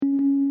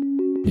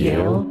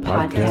Yale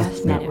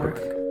Podcast Network.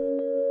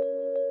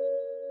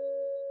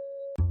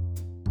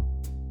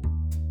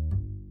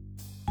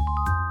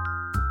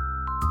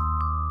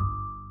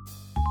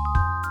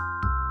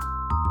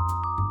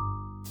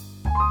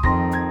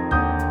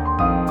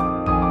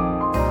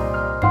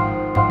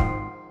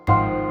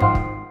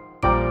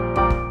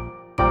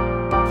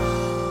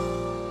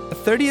 A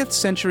 30th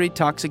century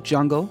toxic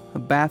jungle, a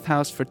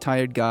bathhouse for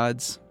tired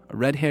gods, a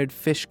red-haired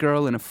fish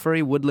girl, and a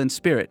furry woodland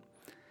spirit.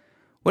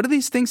 What do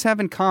these things have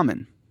in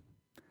common?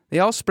 They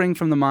all spring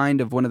from the mind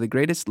of one of the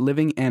greatest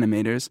living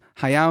animators,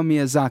 Hayao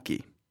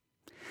Miyazaki.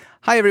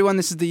 Hi everyone,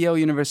 this is the Yale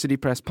University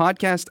Press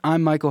podcast.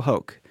 I'm Michael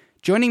Hoke.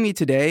 Joining me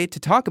today to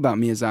talk about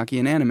Miyazaki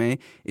and anime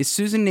is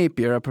Susan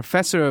Napier, a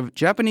professor of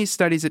Japanese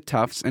studies at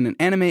Tufts and an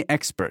anime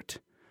expert.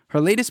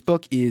 Her latest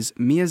book is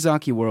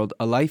Miyazaki World,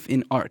 A Life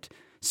in Art.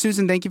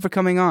 Susan, thank you for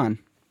coming on.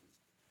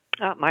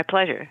 My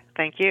pleasure.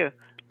 Thank you.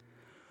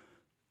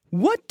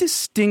 What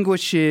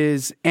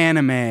distinguishes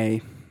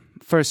anime,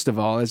 first of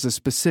all, as a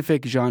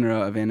specific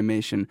genre of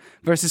animation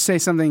versus, say,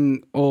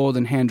 something old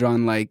and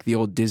hand-drawn like the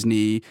old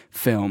Disney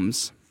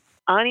films?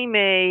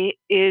 Anime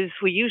is,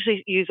 we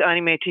usually use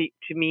anime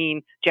to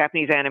mean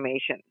Japanese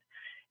animation.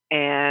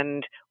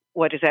 And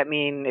what does that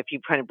mean if you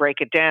kind of break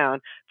it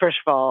down? First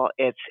of all,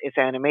 it's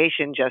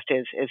animation, just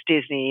as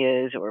Disney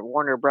is, or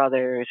Warner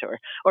Brothers,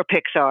 or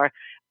Pixar.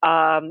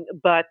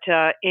 But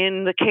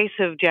in the case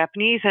of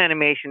Japanese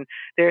animation,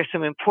 there are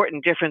some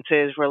important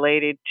differences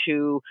related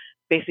to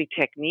basically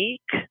technique,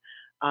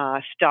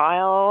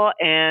 style,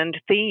 and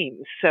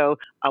themes. So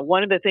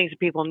one of the things that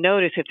people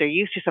notice if they're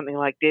used to something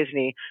like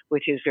Disney,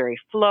 which is very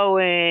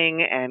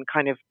flowing and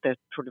kind of the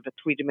sort of a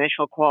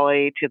three-dimensional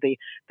quality to the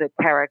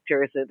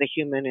characters, the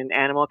human and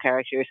animal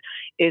characters,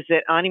 is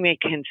that anime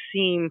can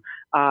seem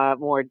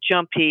more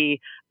jumpy,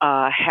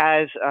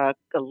 has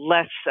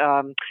less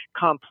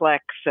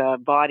complex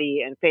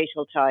body and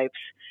facial types,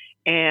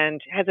 and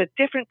has a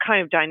different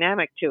kind of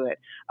dynamic to it.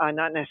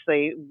 Not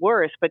necessarily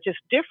worse, but just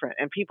different.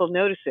 And people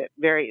notice it.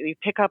 You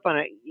pick up on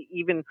it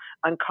even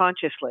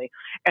unconsciously.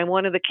 And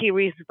one of the key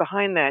reasons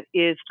behind that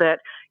is that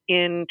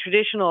in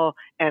traditional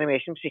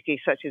animation,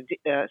 particularly such as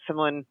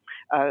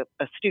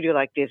a studio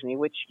like Disney,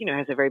 which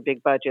has a very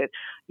big budget,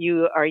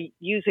 you are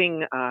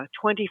using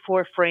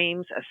 24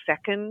 frames a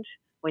second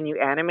when you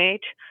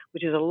animate,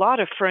 which is a lot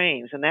of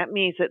frames, and that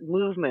means that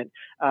movement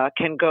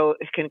can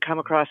come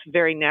across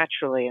very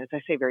naturally, and as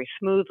I say, very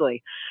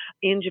smoothly.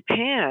 In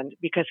Japan,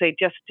 because they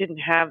just didn't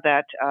have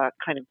that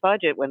kind of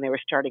budget when they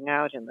were starting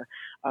out in the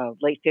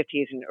late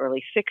 50s and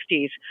early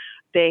 60s,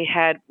 they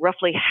had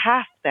roughly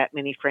half that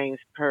many frames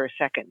per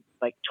second,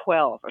 like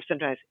 12 or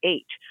sometimes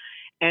 8.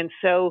 And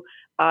so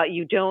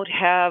you don't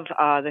have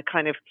the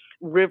kind of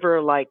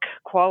river-like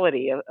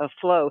quality of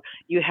flow.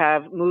 You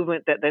have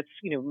movement that's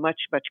much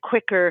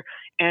quicker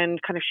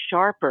and kind of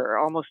sharper,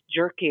 almost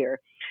jerkier.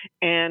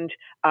 And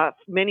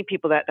many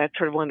people that's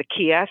sort of one of the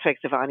key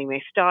aspects of anime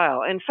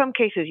style. In some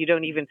cases, you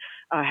don't even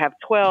have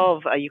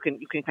 12. You can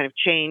kind of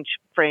change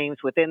frames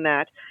within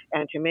that,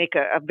 and to make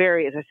a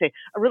very, as I say,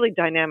 a really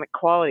dynamic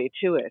quality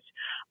to it.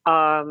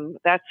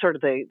 That's sort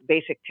of the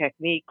basic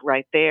technique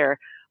right there.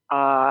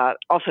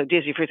 Also,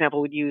 Disney, for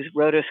example, would use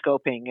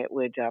rotoscoping. It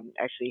would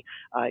actually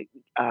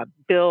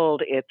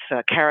build its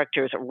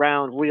characters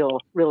around real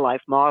life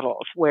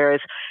models,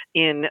 whereas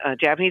in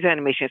Japanese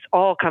animation, it's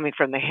all coming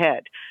from the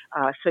head.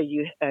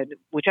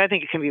 Which I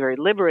think it can be very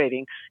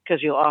liberating,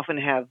 because you'll often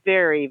have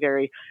very,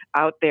 very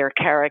out there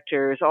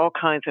characters, all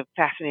kinds of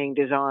fascinating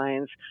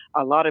designs,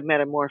 a lot of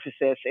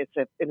metamorphosis. It's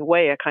in a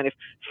way a kind of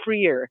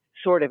freer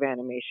sort of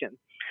animation.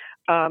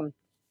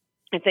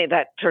 I'd say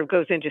that sort of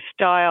goes into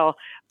style,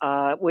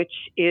 which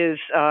is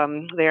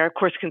they are of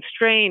course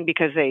constrained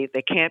because they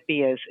can't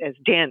be as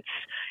dense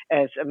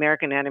as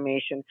American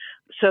animation,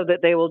 so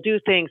that they will do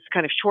things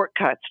kind of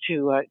shortcuts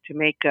to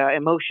make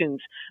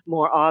emotions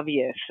more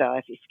obvious.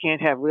 If you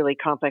can't have really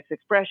complex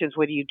expressions,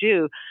 what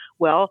do?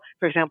 Well,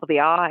 for example, the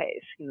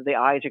eyes. The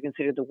eyes are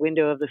considered the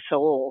window of the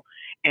soul,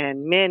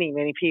 and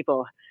many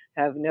people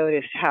have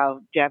noticed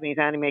how Japanese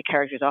anime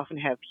characters often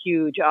have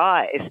huge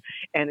eyes,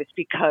 and it's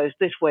because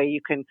this way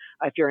you can,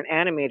 if you're an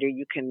animator,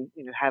 you can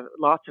have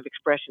lots of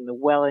expression, the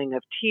welling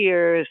of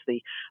tears, the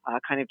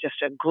kind of just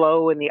a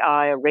glow in the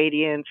eye, a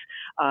radiance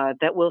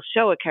that will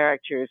show a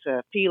character's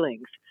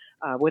feelings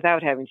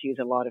without having to use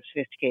a lot of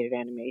sophisticated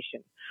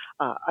animation.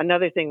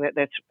 Another thing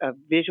that's a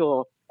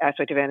visual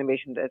aspect of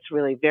animation that's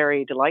really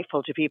very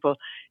delightful to people,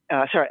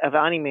 of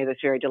anime that's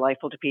very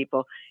delightful to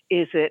people,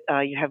 is that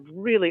you have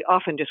really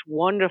often just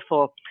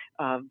wonderful,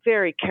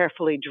 very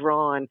carefully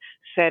drawn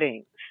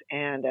settings.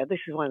 And this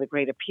is one of the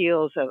great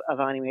appeals of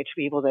anime to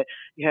people, that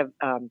you have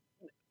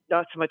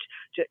not so much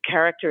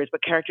characters,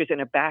 but characters in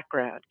a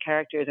background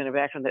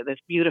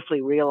that's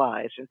beautifully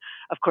realized. And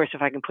of course,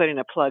 if I can put in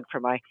a plug for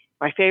my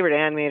favorite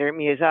animator,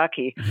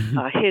 Miyazaki,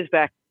 his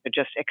background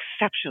They're just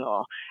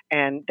exceptional.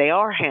 And they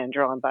are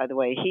hand-drawn, by the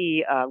way.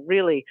 He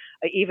really,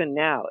 even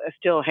now,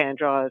 still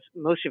hand-draws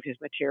most of his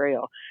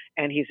material.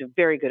 And he's a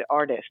very good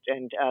artist.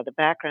 And the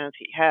backgrounds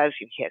he has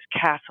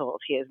castles,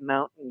 he has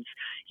mountains,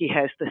 he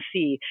has the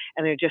sea,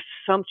 and they're just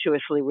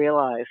sumptuously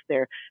realized.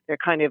 They're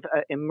kind of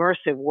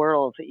immersive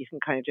worlds that you can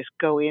kind of just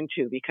go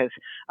into because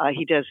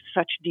he does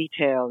such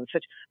detail and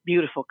such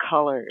beautiful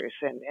colors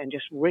and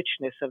just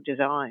richness of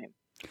design.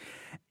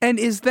 And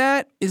is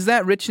that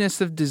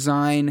richness of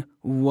design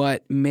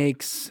what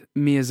makes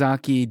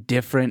Miyazaki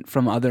different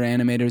from other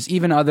animators,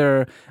 even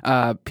other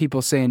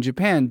people, say, in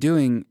Japan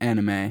doing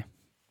anime?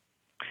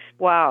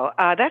 Wow,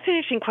 that's an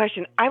interesting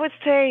question. I would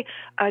say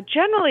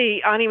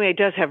generally anime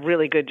does have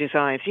really good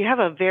designs. You have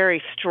a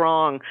very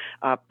strong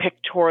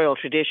pictorial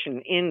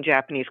tradition in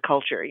Japanese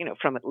culture,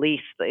 from at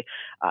least the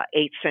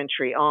 8th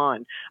century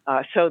on.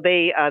 So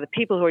the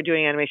people who are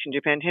doing animation in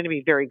Japan tend to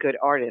be very good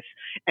artists,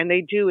 and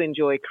they do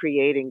enjoy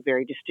creating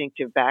very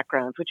distinctive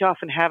backgrounds, which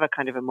often have a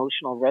kind of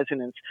emotional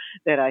resonance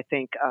that I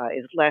think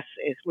is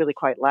really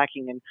quite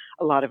lacking in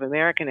a lot of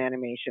American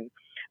animation.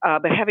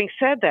 But having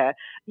said that,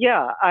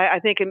 I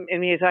think in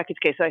Miyazaki's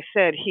case, I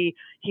said he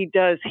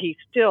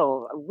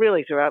still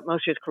really throughout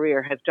most of his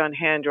career has done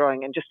hand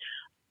drawing and just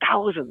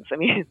thousands,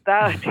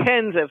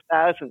 tens of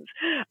thousands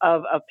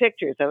of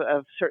pictures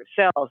of certain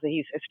cells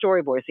that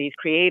storyboards that he's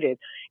created,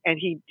 and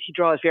he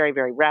draws very,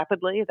 very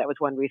rapidly. That was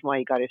one reason why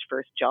he got his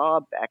first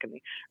job back in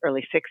the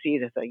early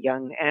 60s as a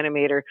young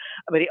animator.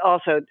 But he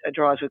also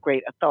draws with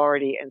great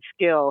authority and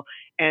skill,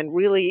 and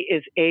really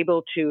is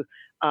able to.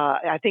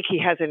 I think he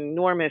has an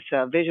enormous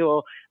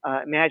visual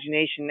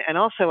imagination and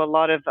also a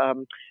lot of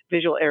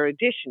visual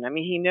erudition.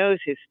 He knows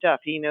his stuff.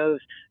 He knows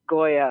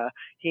Goya.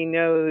 He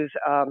knows.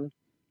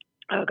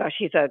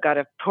 He's got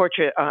a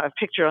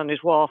picture on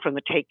his wall from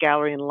the Tate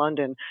Gallery in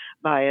London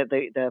by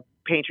the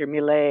painter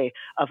Millet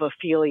of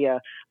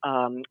Ophelia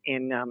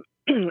in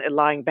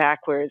lying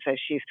backwards as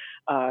she's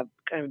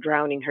kind of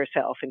drowning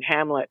herself in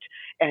Hamlet,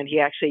 and he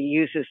actually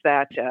used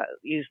that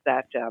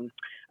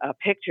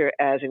picture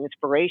as an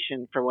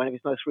inspiration for one of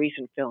his most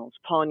recent films,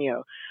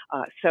 Ponyo.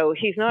 So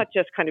he's not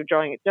just kind of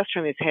drawing it just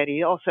from his head.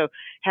 He also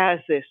has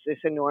this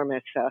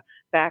enormous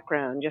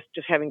background,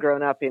 just having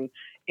grown up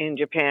in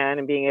Japan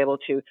and being able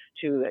to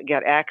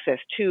get access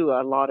to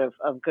a lot of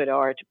good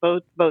art,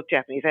 both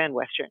Japanese and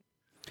Western.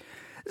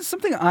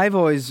 Something I've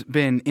always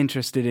been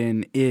interested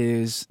in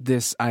is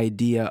this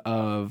idea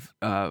of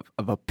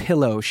a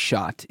pillow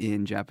shot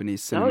in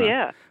Japanese cinema. Oh,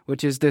 yeah.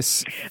 Which is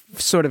this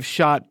sort of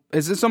shot.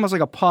 It's almost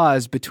like a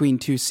pause between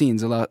two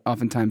scenes.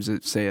 Oftentimes,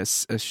 it's, say,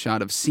 a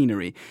shot of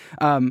scenery.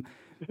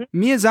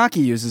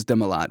 Miyazaki uses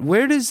them a lot.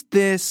 Where does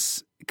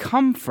this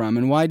come from,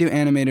 and why do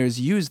animators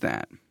use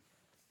that?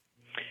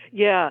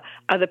 Yeah,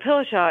 the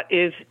pillow shot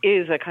is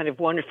a kind of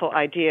wonderful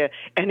idea,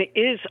 and it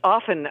is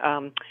often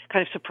kind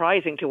of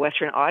surprising to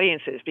Western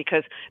audiences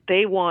because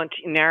they want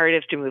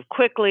narratives to move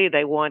quickly.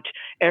 They want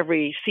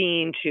every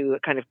scene to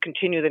kind of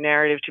continue the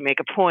narrative to make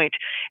a point,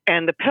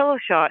 and the pillow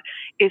shot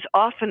is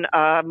often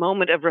a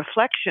moment of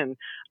reflection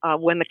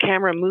when the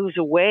camera moves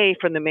away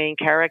from the main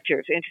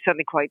characters into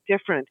something quite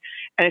different.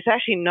 And it's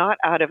actually not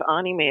out of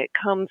anime. It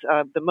comes,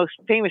 the most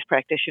famous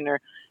practitioner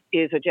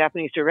is a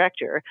Japanese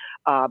director,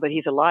 but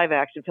he's a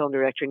live-action film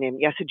director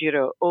named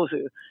Yasujiro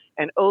Ozu.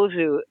 And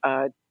Ozu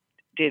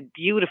did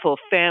beautiful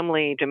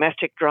family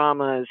domestic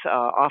dramas,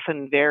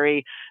 often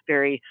very,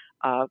 very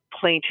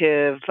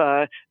plaintive,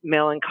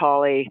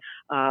 melancholy,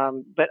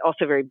 but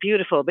also very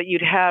beautiful. But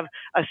you'd have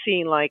a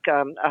scene like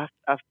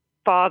a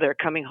father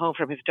coming home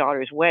from his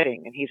daughter's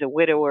wedding, and he's a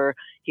widower.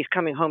 He's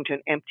coming home to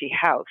an empty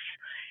house.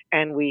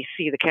 And we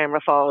see the camera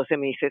follows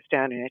him, and he sits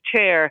down in a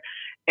chair,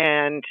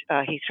 and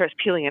he starts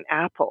peeling an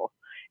apple.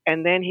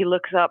 And then he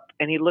looks up,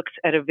 and he looks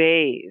at a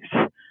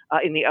vase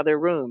in the other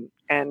room,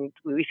 and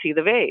we see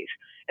the vase.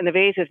 And the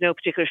vase has no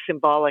particular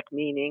symbolic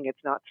meaning.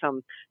 It's not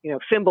some,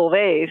 symbol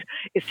vase.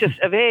 It's just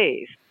a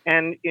vase.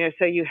 And,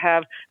 so you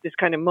have this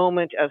kind of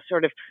moment of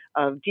sort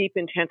of deep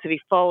intensity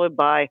followed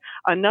by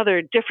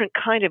another different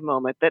kind of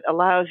moment that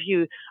allows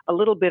you a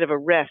little bit of a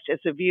rest as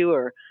a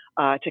viewer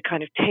to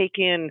kind of take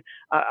in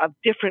a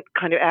different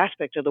kind of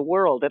aspect of the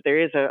world, that there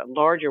is a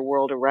larger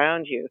world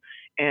around you.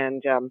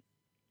 And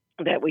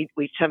that we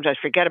sometimes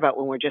forget about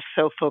when we're just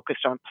so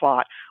focused on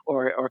plot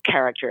or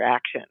character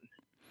action.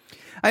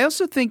 I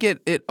also think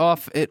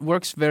it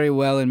works very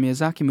well in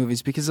Miyazaki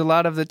movies because a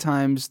lot of the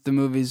times the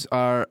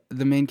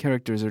main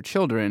characters are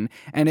children,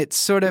 and it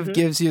sort of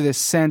gives you this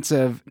sense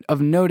of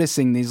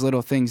noticing these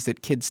little things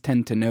that kids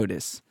tend to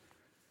notice.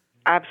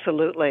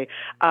 Absolutely.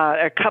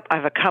 I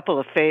have a couple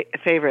of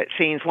favorite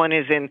scenes. One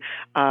is in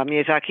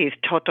Miyazaki's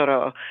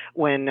Totoro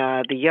when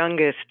the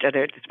youngest,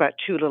 it's about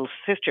two little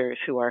sisters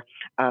who are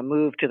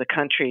moved to the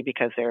country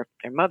because their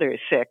mother is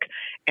sick,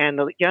 and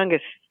the younger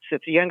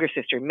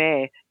sister,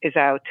 May, is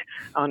out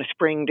on a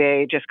spring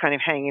day just kind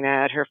of hanging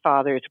out. Her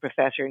father is a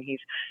professor, and he's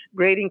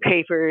grading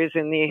papers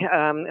in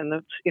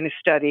his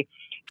study.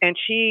 And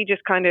she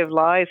just kind of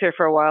lies there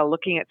for a while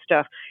looking at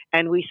stuff.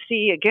 And we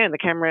see, again, the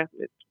camera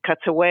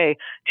cuts away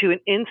to an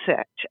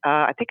insect.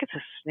 I think it's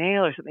a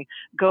snail or something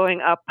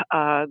going up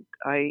a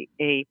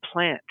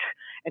plant,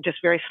 and just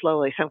very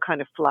slowly, some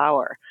kind of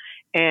flower.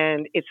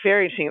 And it's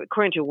very interesting.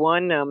 According to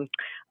one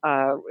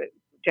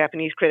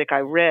Japanese critic I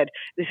read,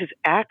 this is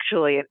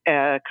actually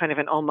kind of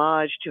an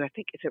homage to, I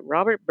think, is it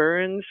Robert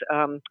Burns?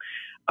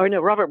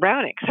 Robert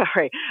Browning,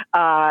 sorry.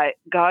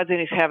 God's in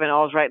his heaven,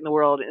 all's right in the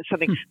world. And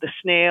something, the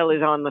snail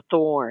is on the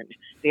thorn.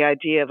 The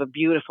idea of a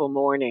beautiful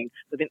morning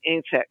with an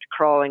insect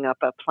crawling up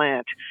a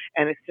plant.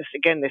 And it's just,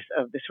 again, this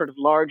sort of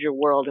larger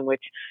world in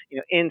which,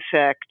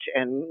 insect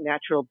and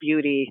natural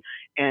beauty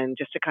and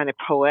just a kind of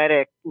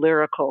poetic,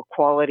 lyrical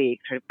quality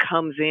sort of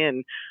comes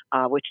in,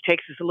 which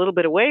takes us a little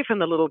bit away from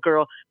the little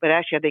girl, but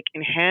actually, I think,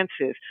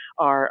 enhances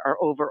our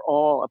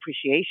overall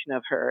appreciation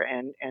of her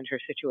and her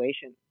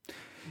situation.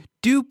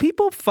 Do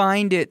people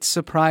find it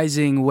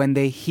surprising when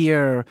they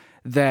hear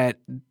that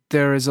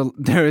there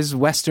is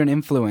Western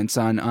influence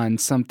on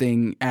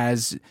something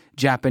as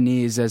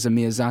Japanese as a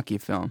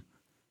Miyazaki film?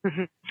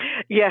 Mm-hmm.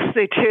 Yes,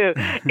 they do.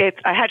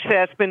 I had to say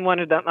that's been one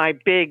of my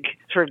big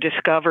sort of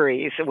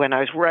discoveries when I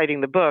was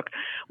writing the book,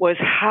 was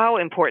how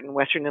important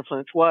Western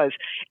influence was.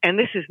 And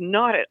this is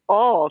not at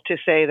all to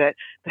say that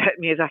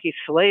Miyazaki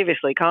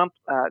slavishly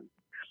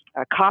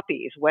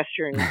copies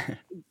Western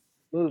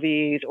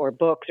movies or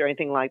books or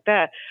anything like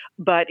that,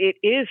 but it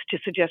is to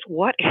suggest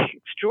what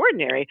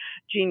extraordinary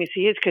genius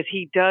he is, because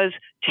he does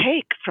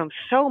take from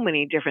so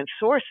many different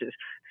sources,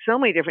 so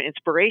many different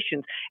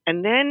inspirations,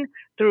 and then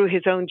through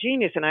his own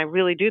genius, and I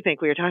really do think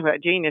we were talking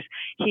about genius,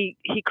 he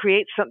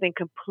creates something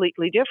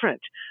completely different,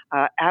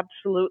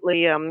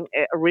 absolutely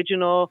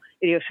original,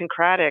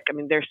 idiosyncratic. I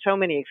mean, there's so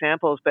many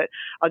examples, but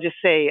I'll just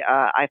say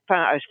I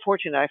was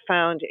fortunate. I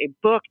found a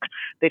book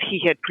that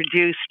he had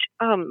produced,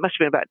 must have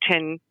been about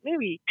 10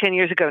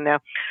 years ago now,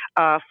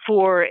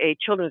 for a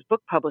children's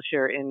book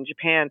publisher in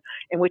Japan,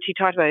 in which he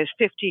talked about his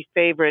 50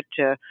 favorite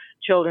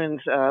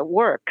children's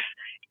works.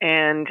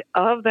 And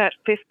of that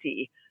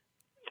 50,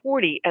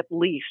 40 at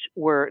least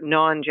were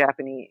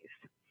non-Japanese.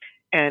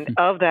 And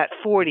of that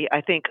 40,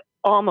 I think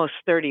almost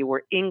 30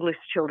 were English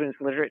children's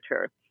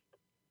literature.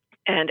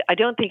 And I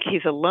don't think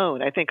he's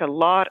alone. I think a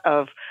lot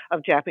of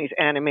Japanese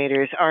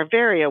animators are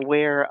very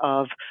aware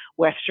of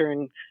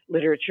Western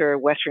literature,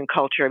 Western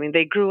culture. I mean,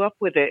 they grew up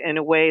with it in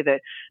a way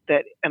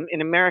that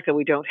in America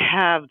we don't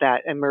have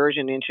that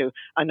immersion into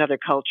another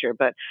culture.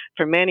 But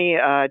for many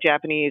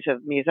Japanese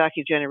of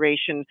Miyazaki's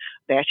generation,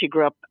 they actually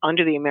grew up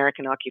under the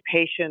American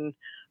occupation.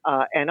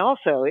 And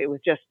also, it was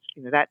just,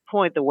 that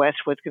point, the West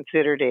was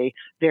considered a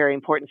very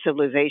important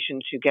civilization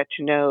to get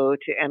to know,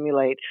 to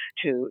emulate,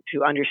 to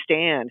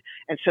understand.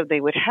 And so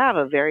they would have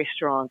a very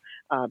strong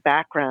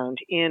background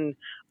in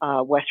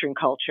Western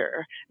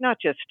culture, not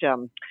just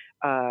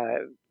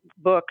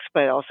books,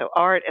 but also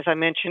art, as I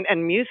mentioned,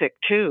 and music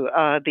too.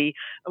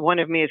 One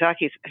of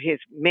Miyazaki's, his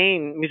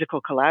main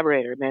musical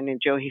collaborator, a man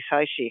named Joe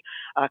Hisaishi,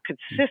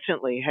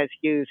 consistently has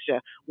used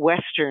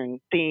Western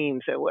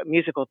themes,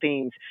 musical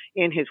themes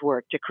in his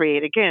work to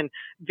create, again,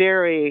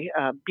 very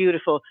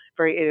beautiful,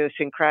 very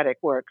idiosyncratic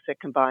works that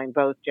combine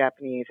both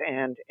Japanese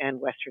and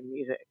Western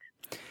music.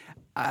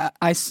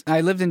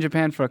 I lived in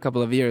Japan for a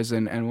couple of years,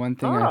 and one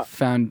thing I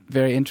found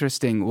very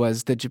interesting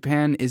was that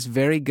Japan is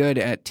very good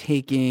at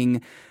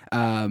taking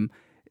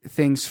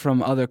things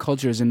from other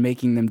cultures and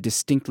making them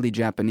distinctly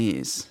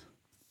Japanese.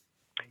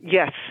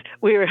 Yes,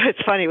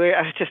 it's funny.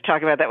 I was just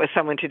talking about that with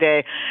someone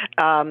today.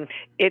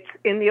 It's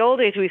in the old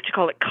days we used to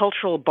call it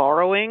cultural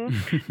borrowing,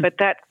 but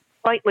that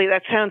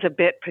sounds a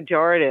bit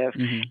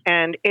pejorative,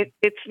 and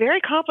it's very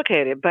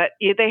complicated. But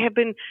they have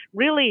been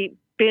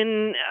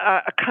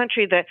a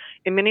country that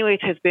in many ways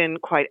has been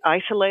quite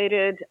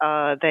isolated.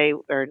 They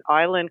are an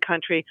island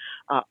country,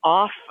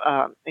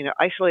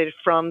 isolated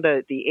from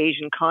the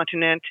Asian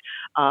continent.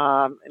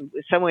 In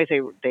some ways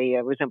they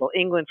resemble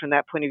England from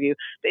that point of view.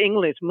 But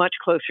England is much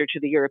closer to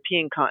the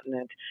European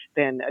continent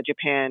than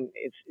Japan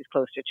is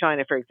close to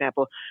China, for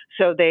example.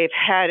 So they've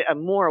had a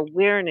more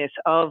awareness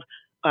of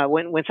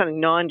when something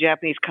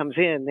non-Japanese comes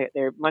in,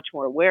 they're much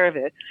more aware of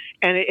it.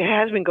 And it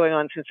has been going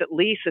on since at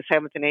least the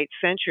 7th and 8th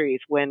centuries,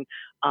 when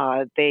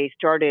they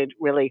started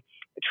really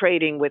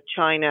trading with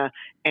China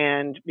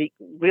and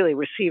really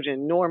received an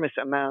enormous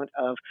amount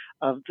of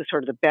the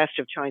sort of the best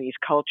of Chinese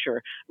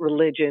culture,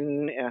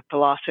 religion,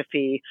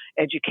 philosophy,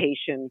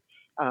 education,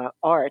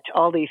 art,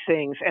 all these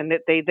things, and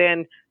that they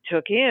then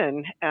took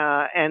in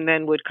and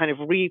then would kind of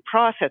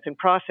reprocess and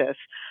process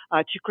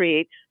to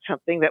create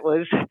something that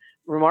was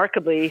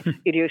remarkably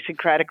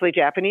idiosyncratically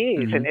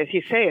Japanese. And as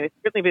you say, it's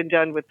certainly been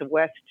done with the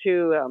West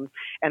too.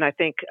 And I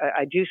think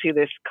I do see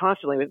this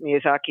constantly with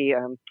Miyazaki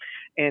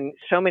in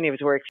so many of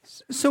his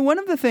works. So one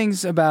of the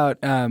things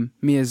about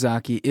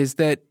Miyazaki is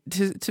that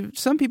to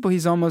some people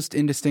he's almost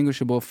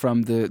indistinguishable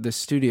from the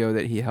studio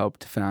that he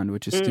helped found,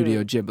 which is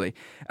Studio Ghibli.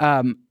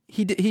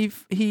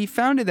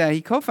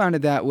 He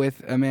co-founded that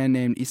with a man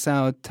named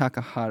Isao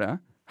Takahata,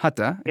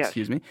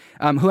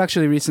 who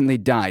actually recently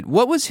died.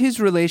 What was his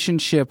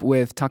relationship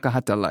with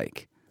Takahata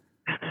like?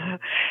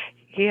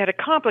 he had a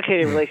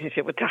complicated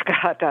relationship with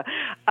Takahata.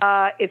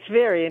 It's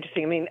very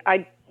interesting. I mean,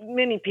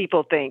 many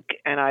people think,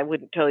 and I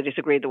wouldn't totally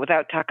disagree, that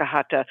without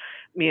Takahata,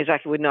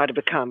 Miyazaki would not have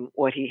become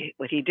what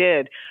he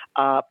did.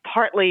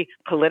 Partly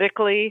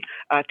politically,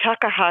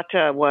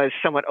 Takahata was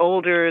somewhat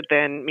older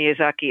than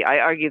Miyazaki. I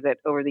argue that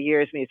over the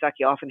years,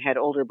 Miyazaki often had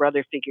older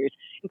brother figures,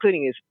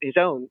 including his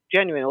own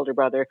genuine older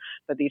brother,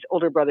 but these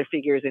older brother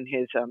figures in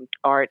his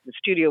art and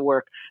studio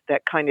work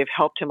that kind of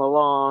helped him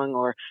along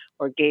or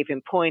gave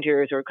him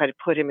pointers or kind of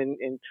put him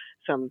in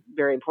some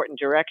very important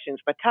directions.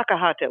 But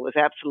Takahata was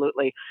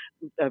absolutely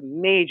a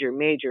major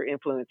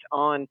influence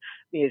on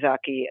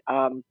Miyazaki.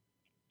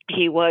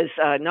 He was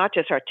not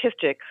just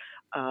artistic,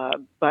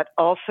 but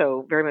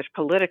also very much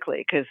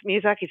politically, because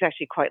Miyazaki is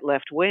actually quite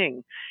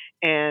left-wing.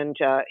 And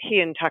he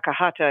and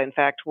Takahata, in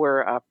fact,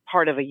 were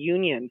part of a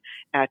union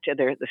at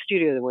the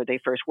studio where they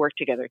first worked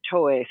together,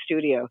 Toei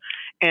Studio.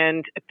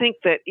 And I think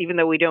that even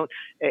though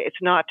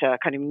it's not a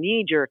kind of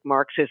knee-jerk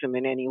Marxism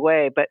in any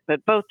way, but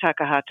both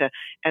Takahata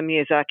and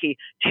Miyazaki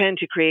tend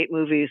to create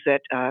movies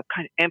that kind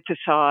of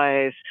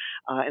emphasize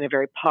in a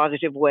very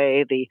positive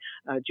way the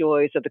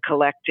joys of the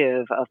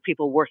collective, of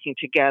people working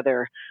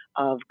together,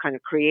 of kind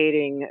of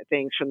creating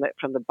things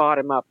from the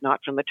bottom up,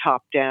 not from the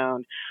top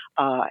down,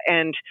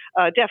 and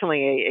definitely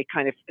a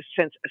kind of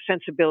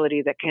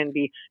sensibility that can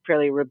be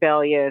fairly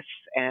rebellious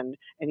and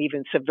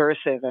even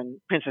subversive. And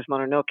Princess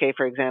Mononoke,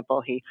 for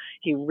example, he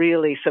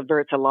really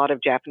subverts a lot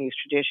of Japanese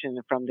tradition,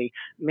 from the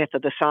myth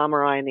of the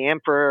samurai and the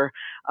emperor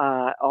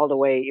all the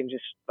way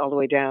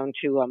down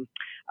to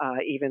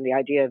even the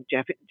idea of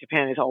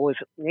Japan is always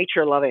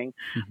nature loving.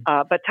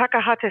 But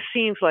Takahata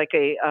seems like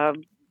a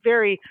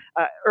very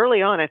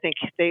early on, I think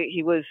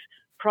he was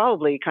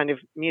probably kind of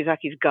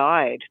Miyazaki's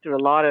guide through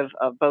a lot of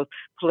both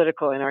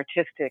political and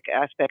artistic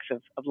aspects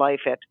of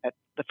life at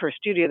the first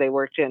studio they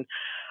worked in.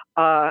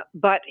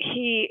 But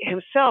he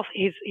himself,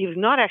 he was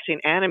not actually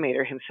an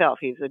animator himself.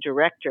 He's a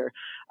director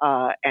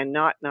and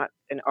not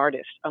an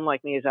artist,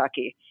 unlike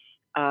Miyazaki.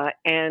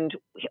 And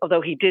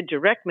although he did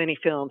direct many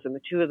films, and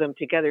the two of them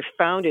together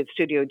founded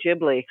Studio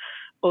Ghibli,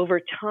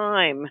 over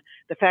time,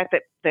 the fact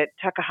that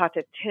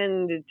Takahata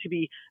tended to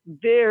be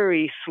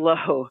very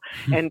slow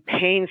and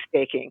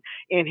painstaking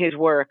in his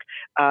work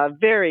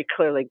very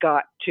clearly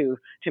got to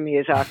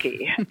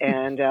Miyazaki.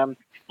 And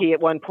he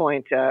at one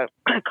point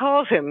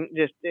calls him,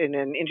 just in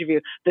an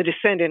interview, the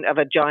descendant of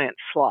a giant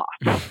sloth.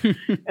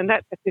 And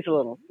that is a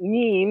little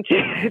mean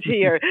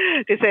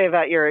to say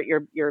about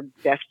your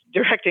best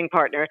directing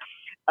partner.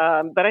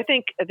 But I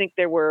think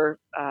there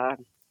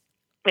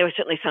was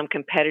certainly some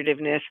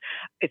competitiveness.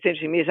 It's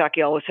interesting.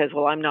 Miyazaki always says,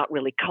 "Well, I'm not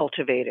really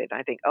cultivated."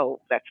 I think, "Oh,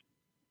 that's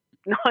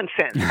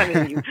nonsense." I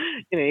mean,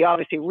 he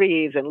obviously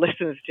reads and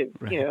listens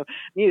to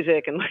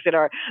music and looks at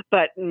art.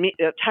 But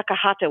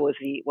Takahata was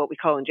what we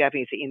call in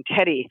Japanese the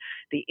interi,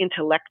 the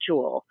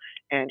intellectual,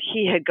 and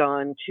he had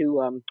gone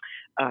to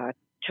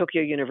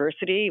Tokyo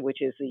University,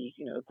 which is the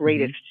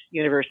greatest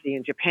university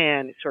in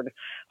Japan. It's sort of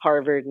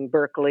Harvard and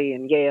Berkeley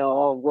and Yale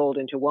all rolled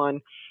into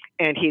one.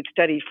 And he'd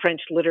studied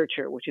French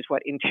literature, which is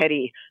what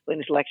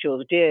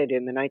intellectuals did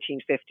in the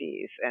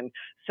 1950s. And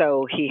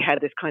so he had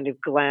this kind of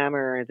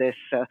glamour, this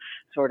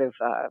sort of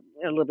a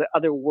little bit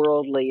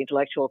otherworldly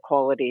intellectual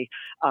quality.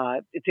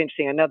 It's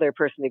interesting, another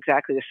person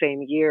exactly the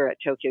same year at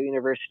Tokyo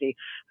University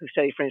who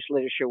studied French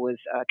literature was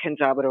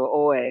Kenzaburo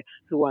Oe,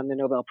 who won the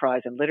Nobel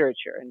Prize in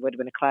Literature and would have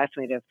been a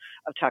classmate of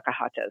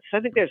Takahata's. So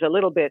I think there's a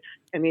little bit,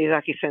 in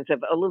Miyazaki's sense,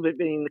 of a little bit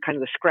being the kind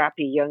of the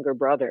scrappy younger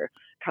brother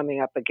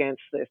coming up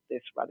against this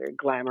rather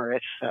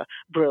glamorous,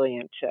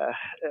 brilliant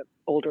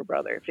older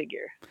brother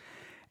figure.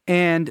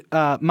 And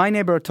My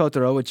Neighbor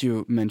Totoro, which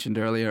you mentioned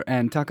earlier,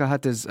 and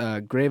Takahata's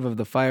Grave of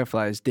the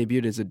Fireflies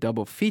debuted as a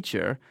double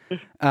feature.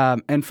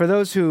 And for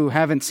those who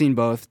haven't seen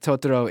both,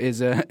 Totoro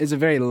is a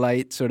very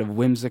light, sort of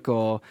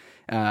whimsical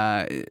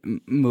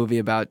movie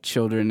about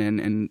children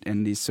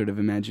and these sort of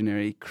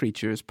imaginary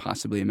creatures,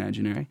 possibly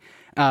imaginary.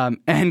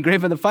 And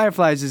Grave of the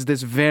Fireflies is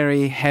this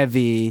very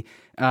heavy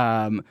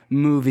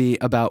movie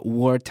about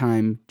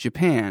wartime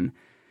Japan.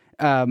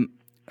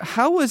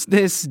 How was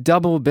this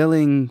double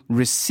billing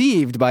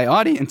received by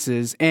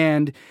audiences?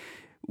 And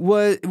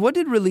what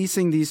did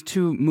releasing these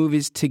two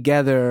movies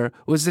together,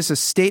 was this a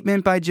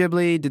statement by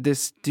Ghibli? Did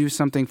this do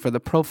something for the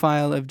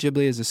profile of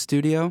Ghibli as a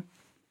studio?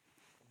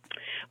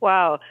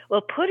 Wow.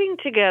 Well, putting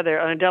together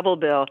on a double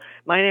bill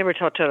My Neighbor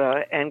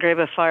Totoro and Grave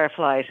of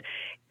Fireflies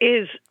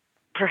is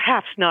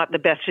perhaps not the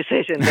best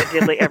decision that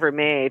Ghibli ever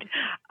made.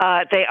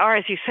 They are,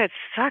 as you said,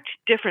 such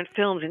different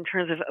films in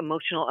terms of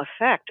emotional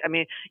effect. I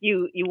mean,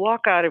 you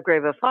walk out of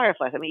Grave of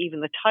Fireflies. I mean,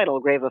 even the title,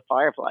 Grave of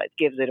Fireflies,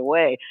 gives it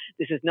away.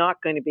 This is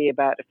not going to be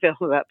about a film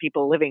about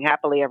people living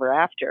happily ever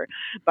after.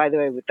 By the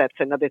way, that's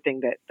another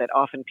thing that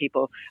often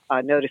people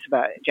notice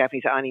about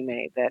Japanese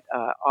anime, that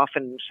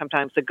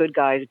sometimes the good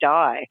guys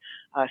die.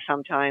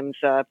 Sometimes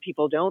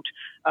people don't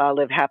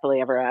live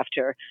happily ever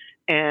after.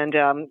 And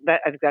I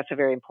think that's a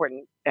very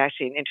important,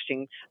 actually an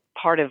interesting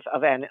part of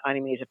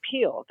anime's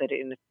appeal, that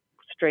in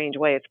strange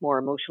way, it's more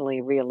emotionally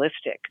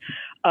realistic.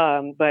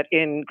 But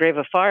in Grave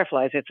of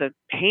Fireflies, it's a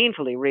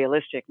painfully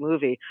realistic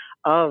movie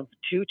of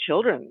two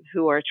children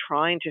who are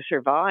trying to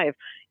survive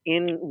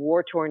in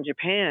war-torn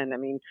Japan. I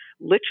mean,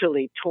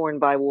 literally torn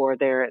by war.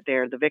 They're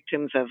the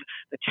victims of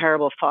the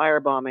terrible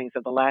fire bombings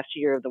of the last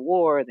year of the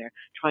war. They're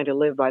trying to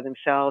live by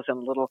themselves in a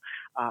little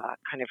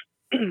kind of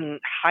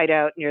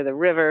hideout near the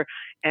river,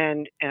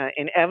 and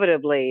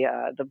inevitably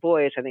the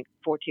boy is, I think,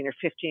 14 or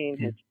 15.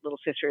 His little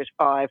sister is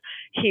 5.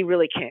 He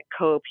really can't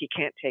cope. He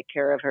can't take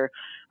care of her.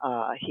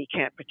 He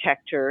can't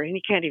protect her, and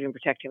he can't even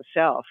protect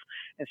himself.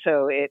 And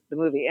so the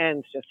movie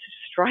ends just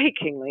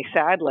strikingly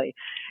sadly.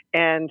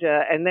 And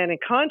then in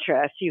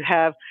contrast, you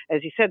have,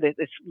 as you said,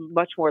 this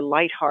much more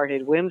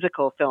lighthearted,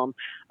 whimsical film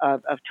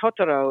of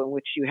Totoro, in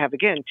which you have,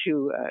 again,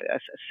 a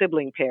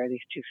sibling pair, these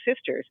two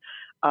sisters.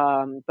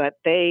 But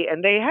they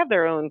have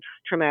their own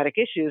traumatic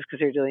issues because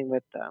they're dealing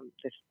with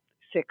this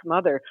sick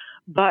mother,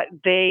 but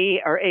they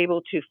are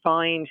able to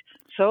find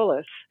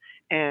solace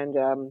and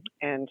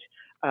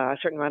a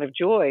certain amount of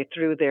joy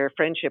through their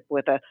friendship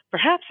with a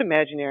perhaps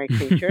imaginary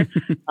creature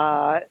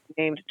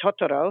named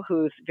Totoro,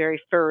 who's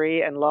very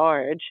furry and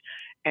large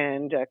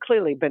and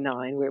clearly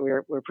benign.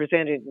 We're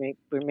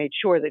made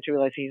sure that you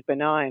realize he's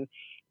benign,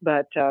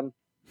 but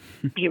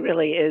he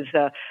really is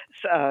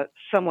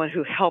someone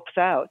who helps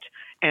out.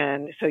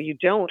 And so you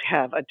don't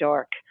have a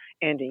dark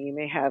ending. You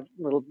may have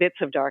little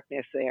bits of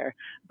darkness there,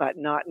 but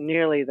not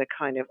nearly the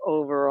kind of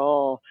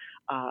overall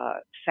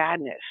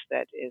sadness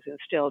that is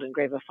instilled in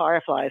Grave of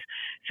Fireflies.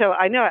 So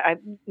I know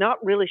I'm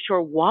not really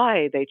sure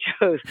why they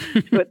chose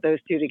to put those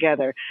two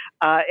together.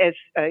 It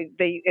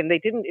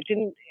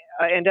didn't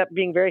end up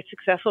being very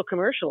successful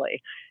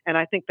commercially, and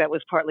I think that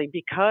was partly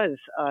because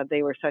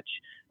they were such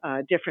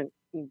different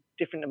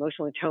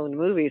emotionally toned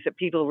movies that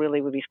people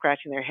really would be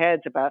scratching their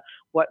heads about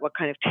what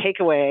kind of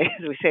takeaway,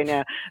 as we say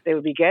now, they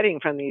would be getting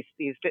from these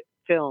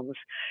films.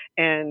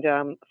 And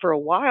for a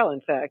while,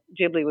 in fact,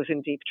 Ghibli was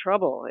in deep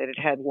trouble. It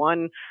had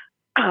one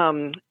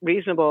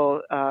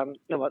reasonable,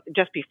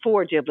 just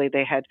before Ghibli,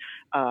 they had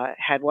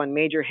one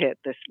major hit,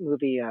 this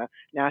movie,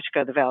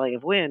 Nausicaa, The Valley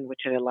of Wind,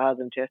 which had allowed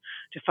them to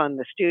fund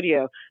the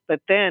studio.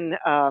 But then,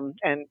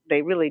 and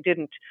they really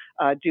didn't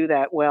do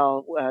that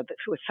well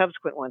with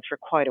subsequent ones for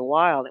quite a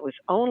while. It was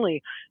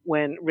only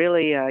when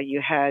really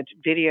you had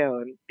video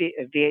and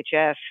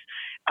VHS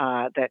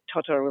that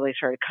Totoro really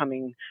started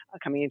coming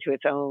into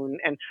its own.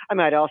 And I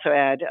might also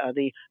add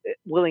the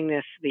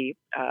willingness to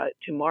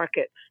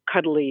market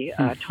cuddly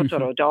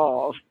Totoro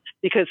dolls,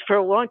 because for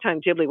a long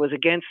time Ghibli was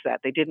against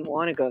that. They didn't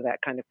want to go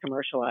that kind of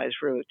commercialized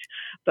route.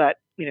 But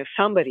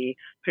somebody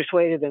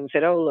persuaded them and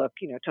said, "Oh, look,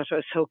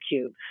 Totoro's so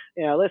cute.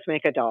 Let's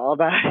make a doll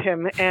about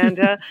him." And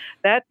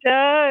that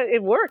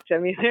it worked. I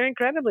mean, they're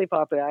incredibly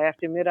popular. I have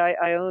to admit,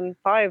 I own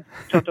 5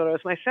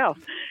 Totoros myself,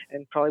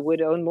 and probably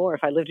would own more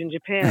if I lived in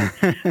Japan.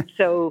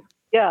 So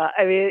yeah,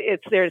 I mean,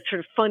 there's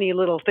sort of funny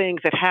little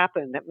things that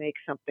happen that make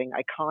something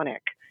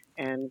iconic.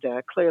 And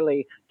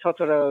clearly,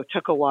 Totoro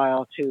took a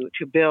while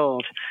to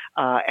build,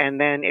 and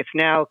then it's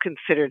now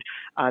considered.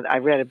 I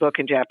read a book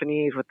in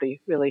Japanese with the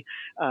really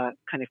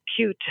kind of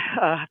cute,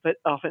 but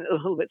often a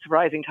little bit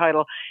surprising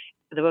title.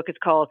 The book is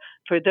called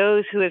 "For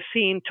Those Who Have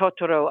Seen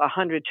Totoro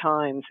 100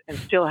 Times and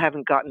Still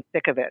Haven't Gotten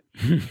Sick of It."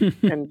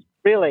 And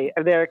really,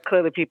 there are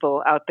clearly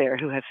people out there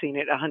who have seen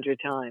it 100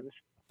 times.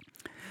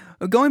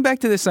 Going back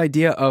to this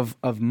idea of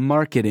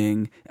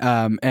marketing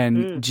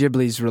and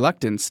Ghibli's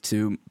reluctance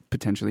to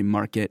potentially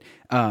market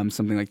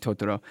something like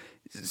Totoro,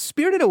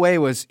 Spirited Away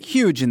was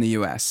huge in the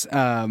U.S.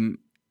 And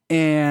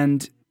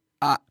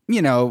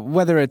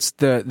whether it's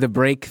the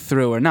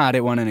breakthrough or not,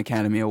 it won an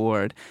Academy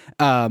Award.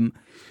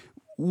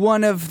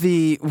 One of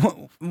the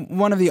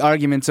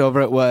arguments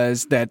over it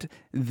was that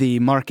the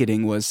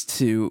marketing was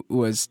the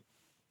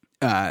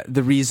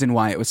reason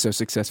why it was so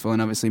successful,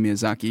 and obviously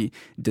Miyazaki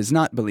does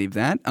not believe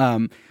that.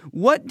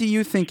 What do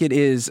you think it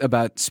is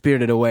about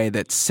Spirited Away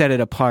that set it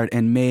apart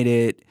and made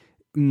it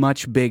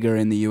much bigger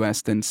in the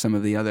U.S. than some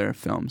of the other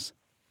films?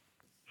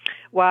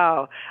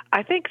 Wow.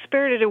 I think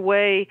Spirited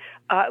Away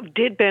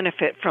did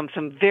benefit from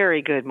some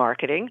very good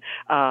marketing,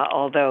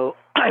 although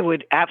I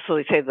would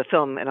absolutely say the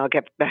film, and I'll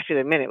get back to it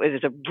in a minute, it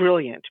is a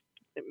brilliant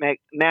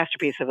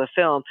masterpiece of a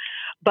film.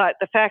 But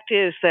the fact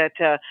is that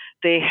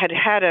they had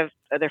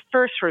their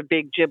first sort of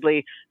big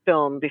Ghibli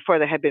film before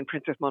there had been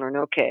Princess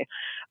Mononoke,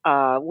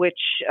 which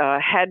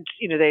had,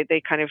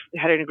 they kind of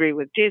had an agreement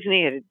with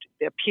Disney. It had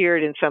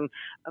appeared in some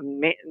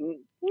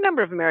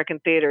number of American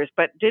theaters,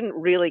 but didn't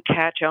really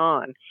catch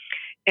on.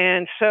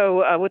 And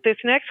so with this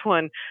next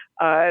one,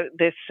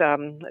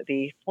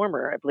 the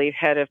former, I believe,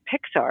 head of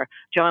Pixar,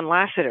 John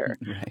Lasseter,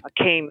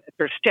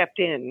 stepped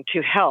in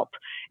to help.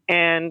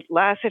 And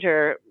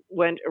Lasseter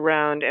went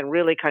around and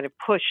really kind of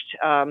pushed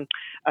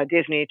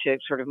Disney to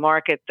sort of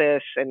market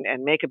this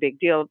and make a big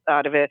deal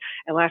out of it.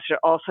 And Lasseter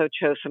also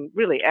chose some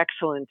really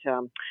excellent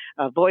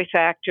voice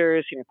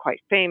actors,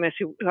 quite famous.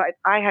 Who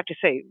I have to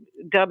say,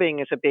 dubbing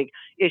is a big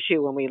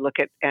issue when we look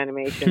at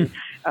animation,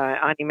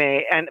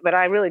 anime. But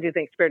I really do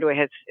think Spirited Away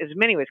has, in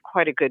many ways,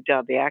 quite a good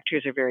dub. The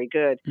actors are very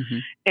good. Mm-hmm.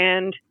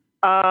 And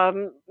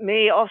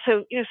may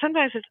also,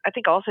 sometimes I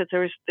think also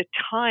there's the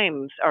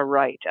times are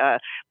right.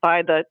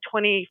 By the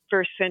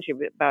 21st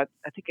century, I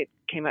think it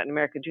came out in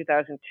America in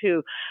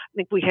 2002, I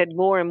think we had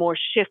more and more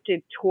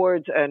shifted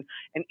towards an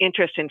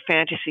interest in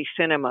fantasy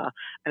cinema,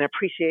 an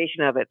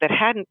appreciation of it that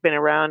hadn't been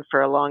around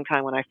for a long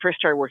time. When I first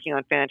started working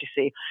on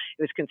fantasy,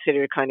 it was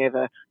considered kind of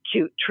a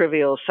cute,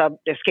 trivial,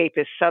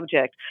 escapist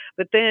subject.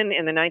 But then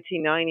in the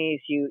 1990s,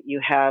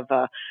 you have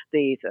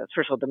these,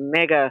 first of all, the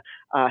mega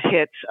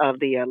hits of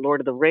the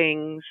Lord of the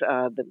Rings,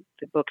 the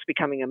books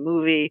becoming a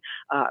movie,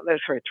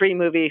 sorry, 3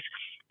 movies,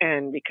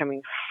 and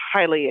becoming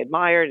highly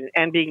admired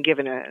and being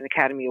given an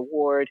Academy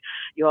Award.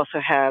 You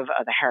also have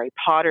the Harry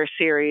Potter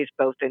series,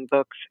 both in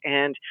books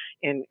and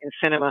in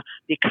cinema,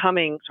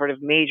 becoming sort of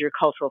major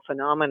cultural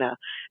phenomena.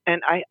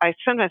 And I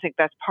sometimes think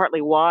that's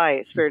partly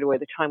why Spirited Away,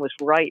 the time was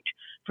right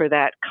for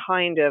that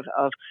kind of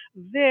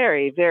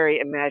very, very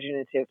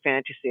imaginative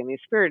fantasy. I mean,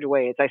 Spirited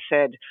Away, as I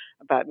said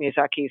about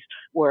Miyazaki's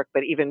work,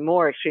 but even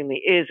more extremely,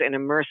 is an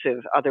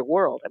immersive other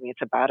world. I mean,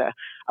 it's about a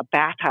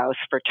bathhouse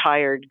for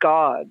tired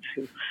gods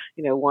who,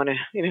 want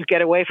to,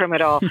 get away from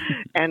it all,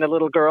 and a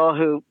little girl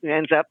who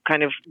ends up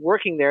kind of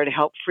working there to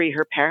help free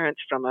her parents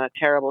from a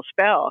terrible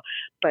spell.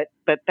 But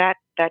that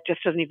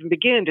just doesn't even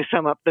begin to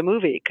sum up the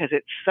movie, because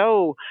it's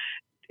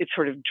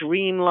sort of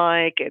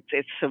dreamlike,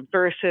 it's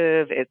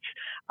subversive, it's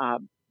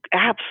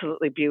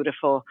absolutely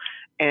beautiful,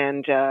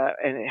 and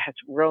it has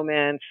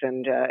romance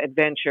and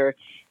adventure,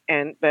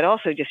 but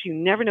also just you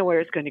never know where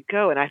it's going to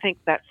go. And I think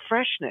that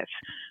freshness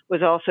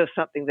was also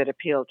something that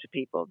appealed to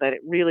people, that it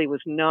really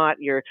was not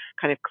your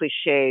kind of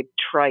cliched,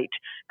 trite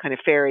kind of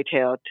fairy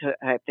tale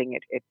type thing.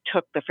 It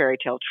took the fairy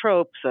tale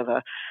tropes of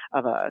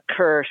a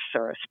curse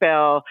or a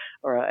spell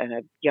and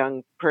a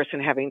young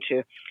person having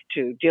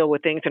to deal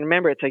with things. And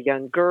remember, it's a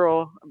young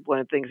girl. One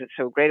of the things that's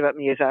so great about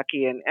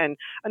Miyazaki and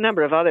a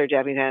number of other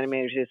Japanese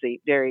animators is the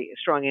very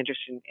strong interest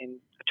in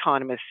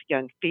autonomous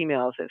young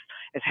females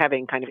as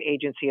having kind of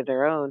agency of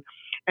their own,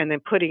 and then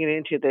putting it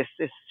into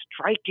this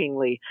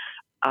strikingly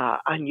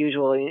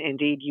unusual,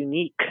 indeed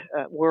unique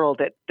world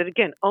that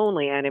again,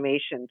 only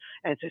animation,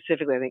 and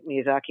specifically I think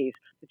Miyazaki's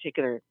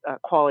particular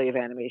quality of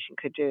animation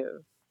could do.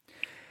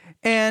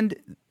 And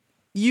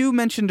you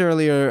mentioned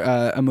earlier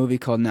a movie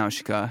called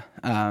Nausicaa,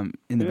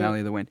 in the Valley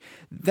of the Wind.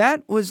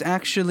 That was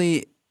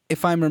actually,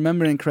 if I'm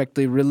remembering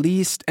correctly,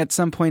 released at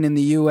some point in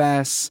the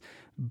U.S.,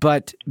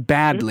 but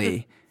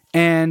badly.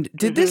 And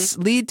did this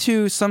lead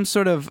to some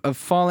sort of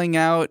falling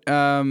out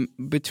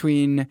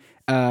between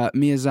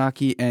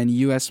Miyazaki and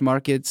U.S.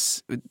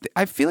 markets?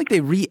 I feel like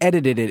they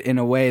re-edited it in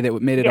a way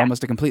that made it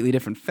almost a completely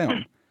different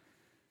film.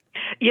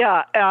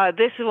 Yeah,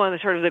 this is one of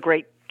the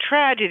great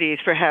tragedies,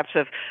 perhaps,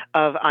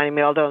 of anime,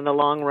 although in the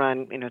long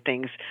run,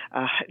 things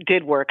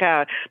did work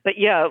out. But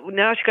yeah,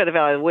 Nausicaa, the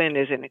Valley of the Wind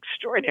is an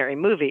extraordinary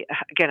movie.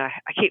 Again, I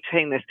keep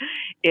saying this.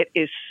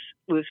 It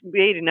was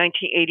made in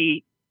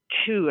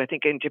 1982, I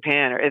think, in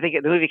Japan, or I think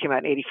the movie came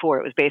out in 1984.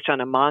 It was based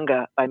on a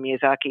manga by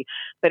Miyazaki,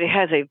 but it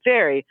has a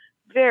very,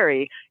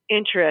 very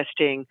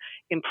interesting,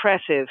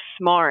 impressive,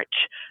 smart,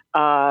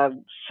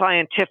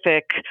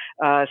 scientific,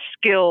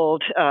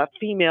 skilled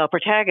female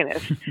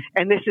protagonist.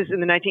 And this is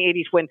in the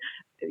 1980s when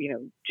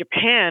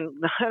Japan,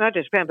 not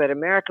just Japan, but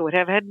America would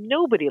have had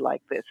nobody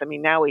like this. I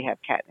mean, now we have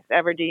Katniss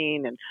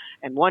Everdeen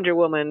and Wonder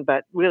Woman,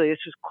 but really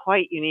this was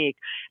quite unique.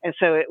 And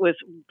so it was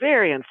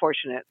very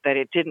unfortunate that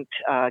it didn't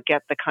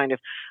get the kind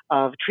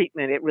of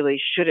treatment it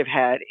really should have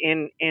had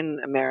in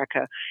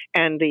America.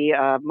 And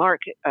the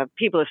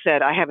people have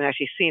said, I haven't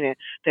actually seen it,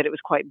 that it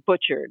was quite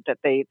butchered, that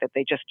they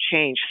just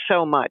changed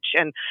so much.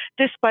 And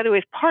this, by the way,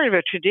 is part of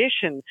a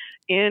tradition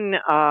in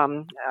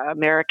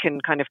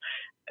American kind of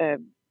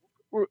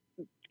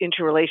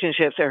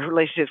interrelationships or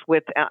relationships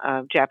with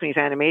Japanese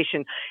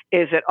animation,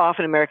 is that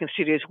often American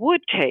studios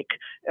would take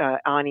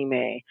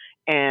anime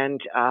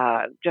and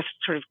just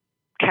sort of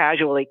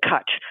casually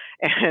cut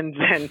and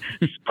then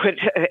put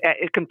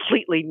a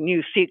completely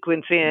new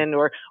sequence in,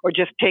 or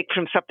just take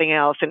from something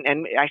else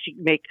and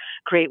actually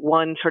create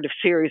one sort of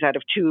series out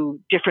of 2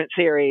 different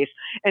series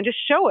and just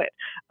show it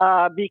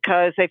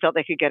because they felt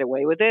they could get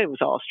away with it. It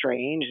was all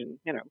strange and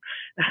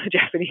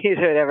Japanese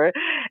or whatever.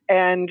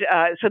 And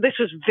so this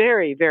was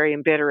very, very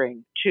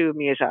embittering to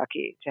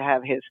Miyazaki to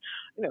have his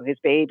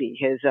baby,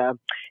 his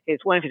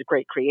one of his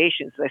great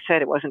creations. As I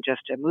said, it wasn't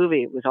just a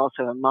movie; it was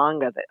also a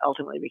manga that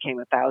ultimately became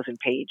a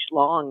 1,000-page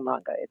long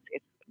manga.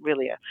 It's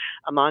really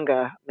a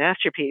manga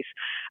masterpiece.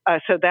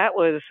 So that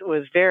was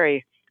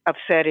very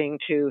upsetting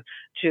to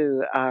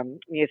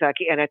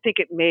Miyazaki, and I think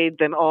it made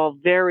them all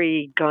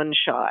very gun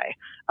shy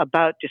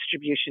about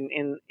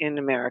distribution in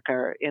America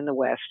or in the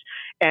West.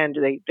 And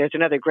there's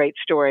another great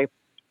story,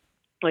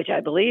 which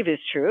I believe is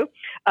true,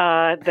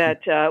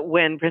 that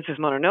when Princess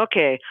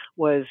Mononoke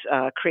was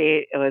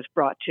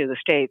brought to the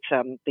States,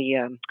 I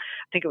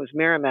think it was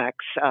Miramax,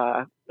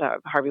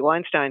 Harvey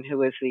Weinstein, who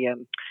was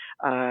the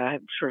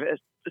sort of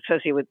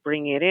associated with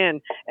bringing it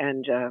in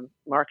and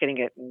marketing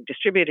it and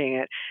distributing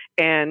it.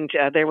 And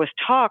there was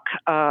talk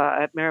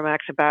at Miramax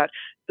about,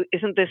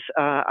 isn't this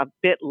a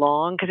bit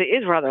long? Because it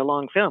is rather a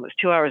long film. It's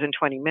 2 hours and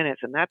 20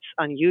 minutes, and that's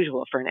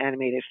unusual for an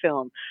animated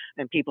film.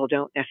 And people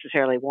don't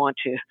necessarily want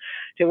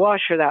to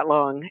watch for that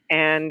long.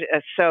 And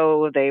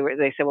so they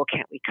said, well,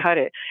 can't we cut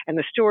it? And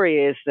the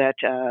story is that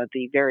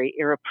the very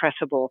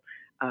irrepressible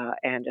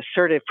and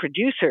assertive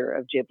producer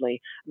of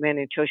Ghibli, a man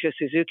named Toshio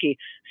Suzuki,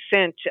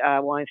 sent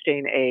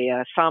Weinstein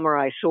a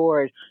samurai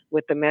sword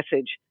with the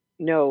message,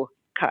 "No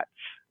cuts."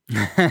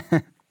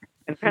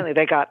 And apparently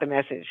they got the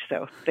message,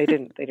 so they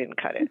didn't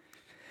cut it.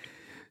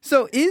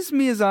 So is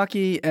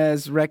Miyazaki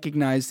as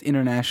recognized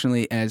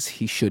internationally as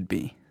he should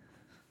be?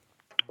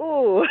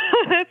 Oh,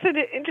 that's an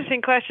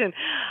interesting question.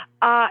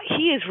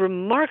 He is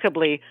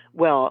remarkably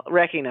well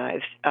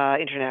recognized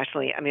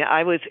internationally. I mean,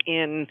 I was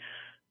in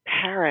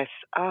Paris,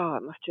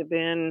 it must have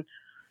been,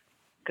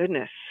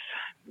 goodness,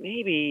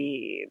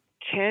 maybe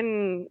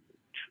 10,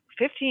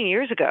 15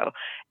 years ago.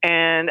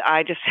 And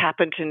I just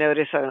happened to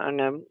notice on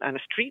a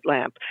street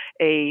lamp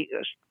a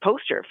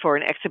poster for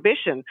an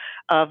exhibition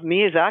of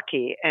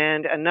Miyazaki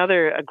and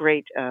a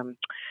great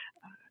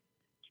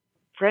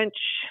French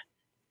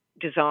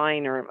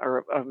design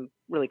or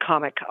really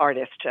comic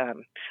artist,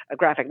 a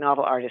graphic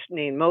novel artist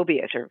named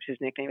Mobius, or his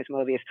nickname is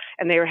Mobius.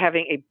 And they were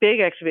having a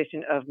big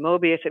exhibition of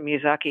Mobius and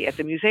Miyazaki at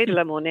the Musée de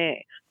la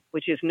Monnaie,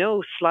 which is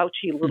no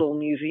slouchy little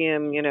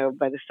museum,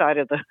 by the side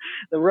of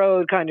the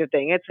road kind of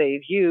thing. It's a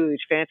huge,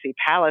 fancy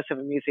palace of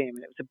a museum,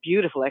 and it was a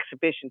beautiful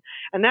exhibition.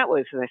 And that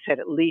was, as I said,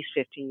 at least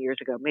 15 years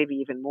ago, maybe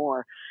even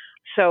more.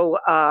 So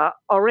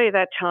already at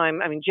that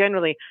time, I mean,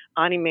 generally,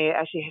 anime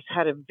actually has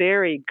had a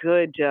very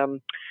good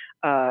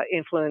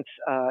influence,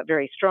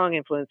 very strong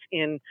influence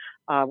in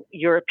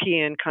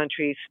European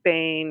countries,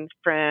 Spain,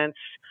 France,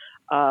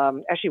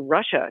 actually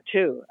Russia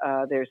too.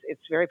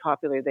 It's very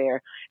popular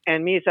there,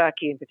 and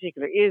Miyazaki in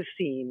particular is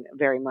seen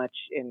very much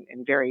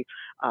in very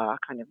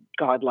kind of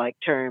godlike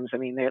terms. I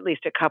mean, there are at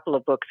least a couple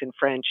of books in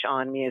French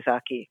on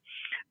Miyazaki.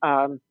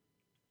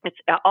 It's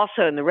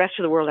also in the rest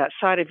of the world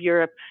outside of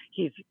Europe.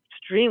 He's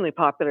extremely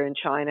popular in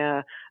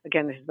China.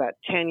 Again, this is about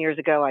 10 years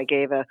ago. I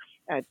gave a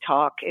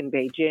talk in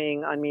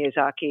Beijing on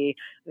Miyazaki.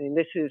 I mean,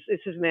 this is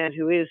a man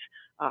who is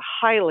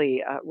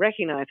highly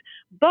recognized.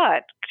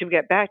 But to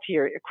get back to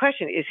your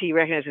question, is he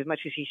recognized as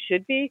much as he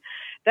should be?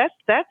 That's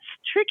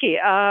tricky.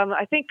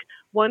 I think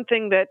one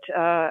thing that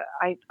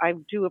I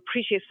do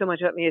appreciate so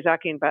much about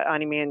Miyazaki and about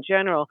anime in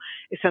general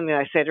is something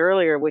I said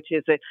earlier, which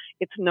is that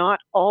it's not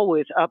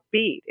always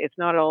upbeat. It's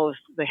not always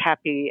the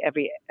happy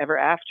ever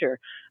after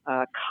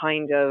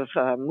kind of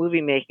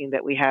movie making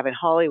that we have in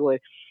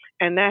Hollywood.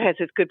 And that has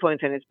its good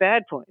points and its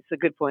bad points. The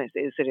good point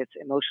is that it's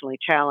emotionally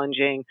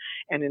challenging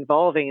and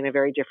involving in a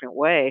very different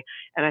way.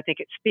 And I think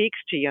it speaks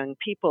to young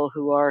people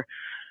who are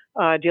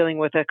dealing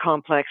with a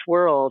complex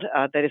world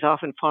that is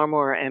often far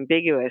more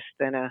ambiguous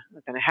than a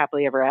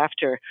happily ever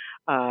after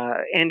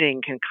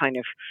ending can kind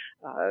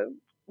of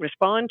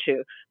respond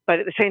to.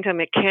 But at the same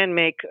time, it can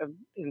make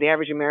the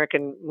average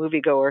American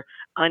moviegoer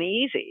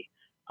uneasy.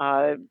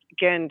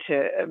 Again,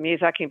 to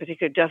Miyazaki in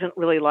particular, doesn't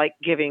really like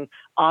giving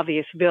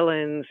obvious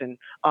villains and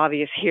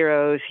obvious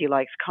heroes. He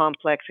likes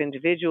complex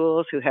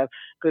individuals who have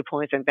good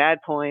points and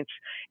bad points,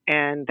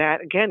 and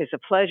that again is a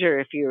pleasure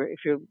if you're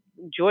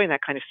enjoying that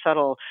kind of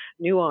subtle,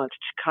 nuanced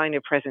kind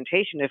of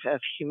presentation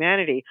of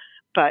humanity.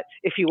 But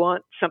if you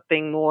want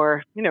something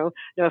more, no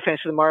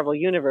offense to the Marvel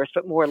universe,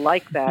 but more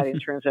like that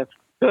in terms of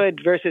good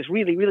versus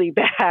really, really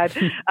bad,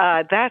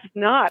 that's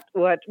not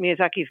what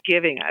Miyazaki's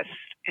giving us.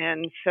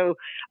 And so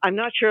I'm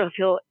not sure if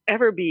he'll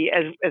ever be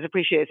as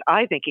appreciated as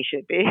I think he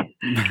should be.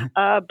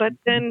 But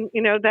then,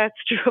 that's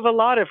true of a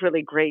lot of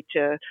really great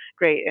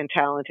and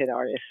talented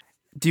artists.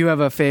 Do you have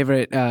a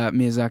favorite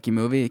Miyazaki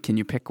movie? Can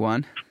you pick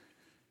one?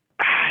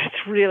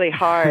 It's really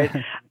hard.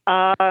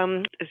 I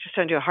was just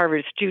talking to a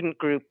Harvard student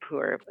group who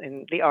are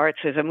in the arts.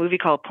 There's a movie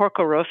called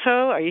Porco Rosso.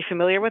 Are you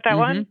familiar with that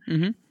one?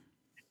 Mm-hmm.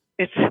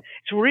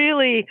 It's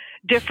really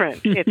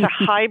different. It's a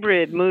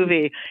hybrid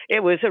movie.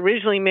 It was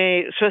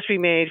originally supposed to be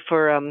made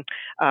for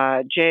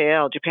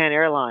JAL, Japan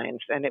Airlines,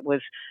 and it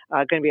was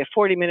going to be a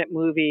 40-minute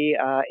movie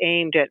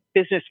aimed at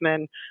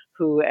businessmen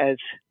who, as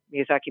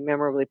Miyazaki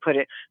memorably put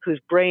it,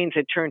 whose brains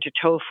had turned to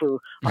tofu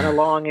on a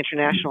long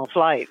international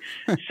flight.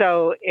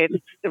 So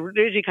it's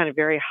originally kind of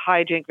very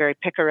hijink, very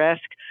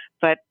picaresque,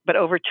 but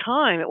over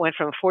time it went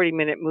from a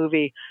 40-minute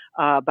movie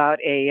about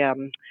a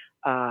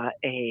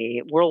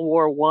World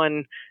War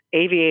I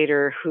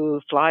aviator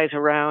who flies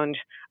around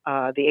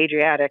the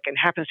Adriatic and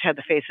happens to have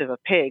the face of a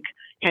pig,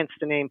 hence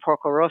the name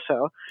Porco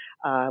Rosso,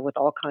 with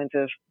all kinds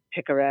of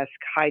picaresque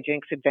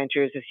hijinks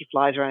adventures as he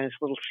flies around his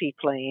little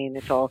seaplane.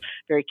 It's all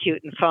very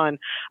cute and fun,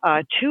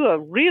 to a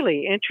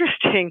really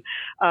interesting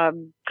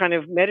kind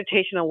of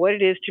meditation on what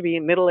it is to be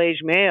a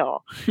middle-aged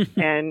male.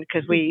 And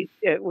because we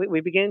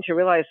begin to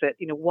realize that,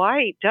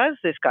 why does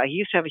this guy, he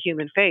used to have a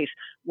human face,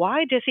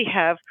 why does he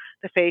have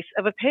the face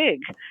of a pig?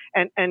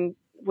 And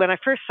when I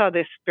first saw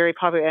this very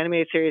popular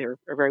animated series,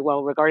 or very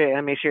well-regarded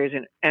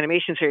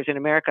animation series in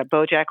America,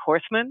 BoJack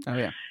Horseman,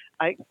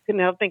 I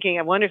couldn't help thinking,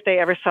 I wonder if they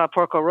ever saw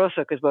Porco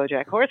Rosso, because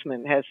BoJack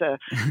Horseman has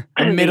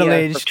a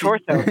middle-aged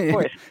torso, of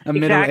course. a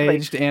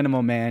middle-aged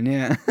animal man,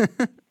 yeah.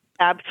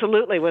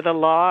 Absolutely, with a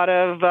lot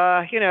of,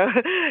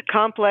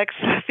 complex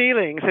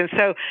feelings. And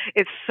so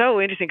it's so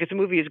interesting because the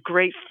movie is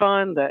great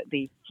fun.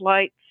 The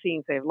flight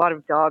scenes, they have a lot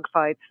of dog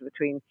fights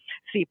between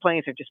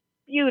seaplanes are just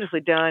beautifully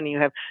done. You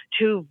have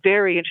two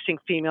very interesting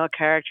female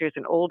characters,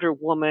 an older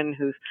woman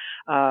who's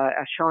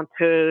a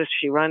chanteuse.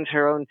 She runs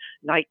her own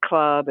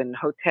nightclub and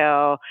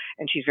hotel,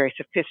 and she's very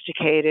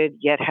sophisticated,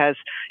 yet has,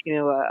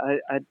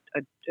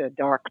 a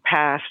dark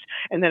past.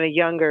 And then a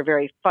younger,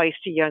 very feisty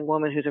young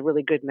woman who's a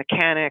really good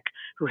mechanic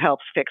who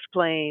helps fix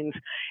planes.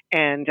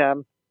 And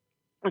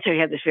so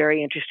you have this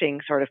very interesting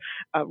sort of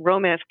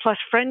romance plus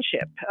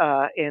friendship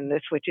in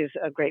this, which is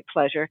a great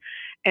pleasure.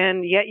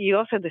 And yet you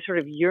also have this sort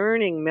of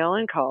yearning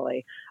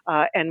melancholy.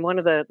 And one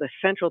of the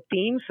central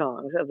theme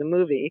songs of the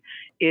movie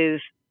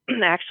is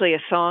actually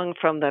a song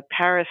from the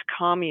Paris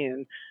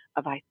Commune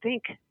of, I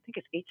think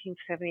it's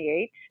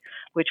 1878,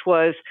 which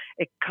was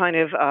a kind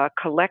of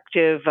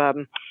collective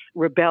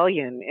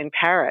rebellion in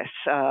Paris,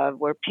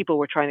 where people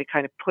were trying to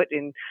kind of put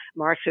in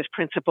Marxist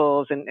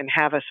principles and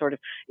have a sort of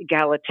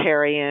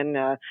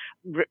egalitarian,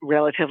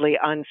 relatively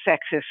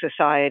unsexist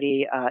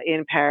society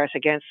in Paris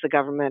against the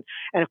government.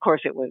 And of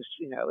course, it was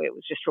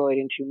destroyed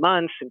in 2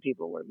 months, and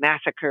people were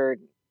massacred,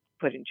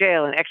 put in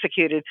jail and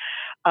executed.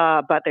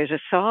 But there's a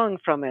song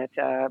from it,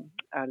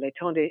 Le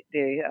Temps des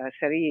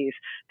Cerises,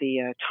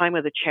 the Time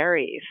of the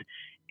Cherries.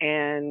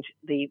 And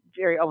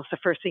almost the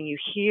first thing you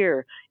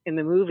hear in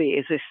the movie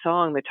is this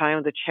song, The Time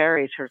of the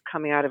Cherries, sort of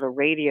coming out of a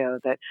radio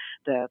that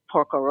the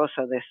Porco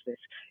Rosso, this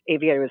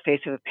aviator with the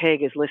face of a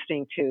pig, is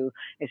listening to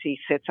as he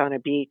sits on a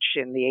beach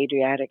in the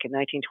Adriatic in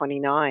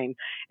 1929.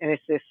 And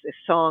it's this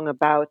song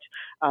about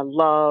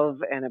love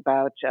and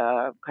about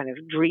kind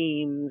of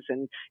dreams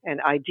and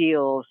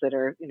ideals that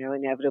are,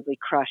 inevitably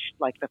crushed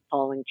like the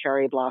falling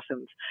cherry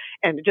blossoms.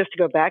 And just to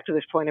go back to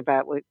this point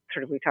about what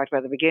we talked about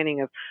at the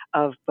beginning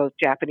of both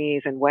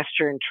Japanese and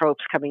Western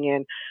tropes coming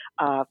in,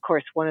 of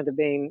course, one of the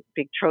main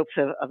big tropes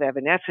of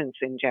evanescence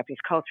in Japanese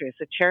culture is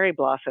the cherry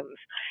blossoms.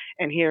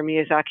 And here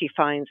Miyazaki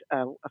finds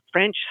a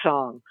French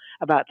song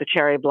about the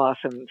cherry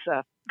blossoms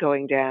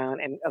going down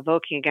and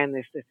evoking again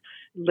this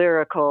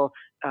lyrical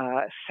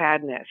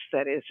sadness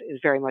that is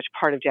very much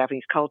part of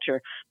Japanese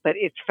culture, but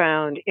it's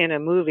found in a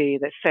movie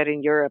that's set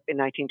in Europe in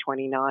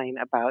 1929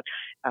 about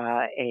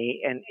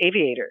an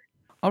aviator.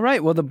 All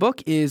right. Well, the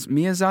book is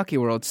Miyazaki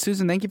World.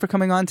 Susan, thank you for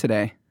coming on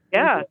today.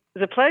 Yeah, it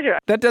was a pleasure.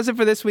 That does it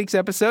for this week's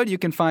episode. You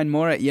can find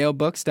more at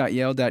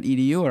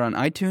yalebooks.yale.edu or on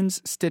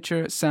iTunes,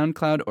 Stitcher,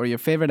 SoundCloud, or your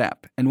favorite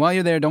app. And while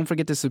you're there, don't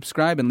forget to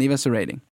subscribe and leave us a rating.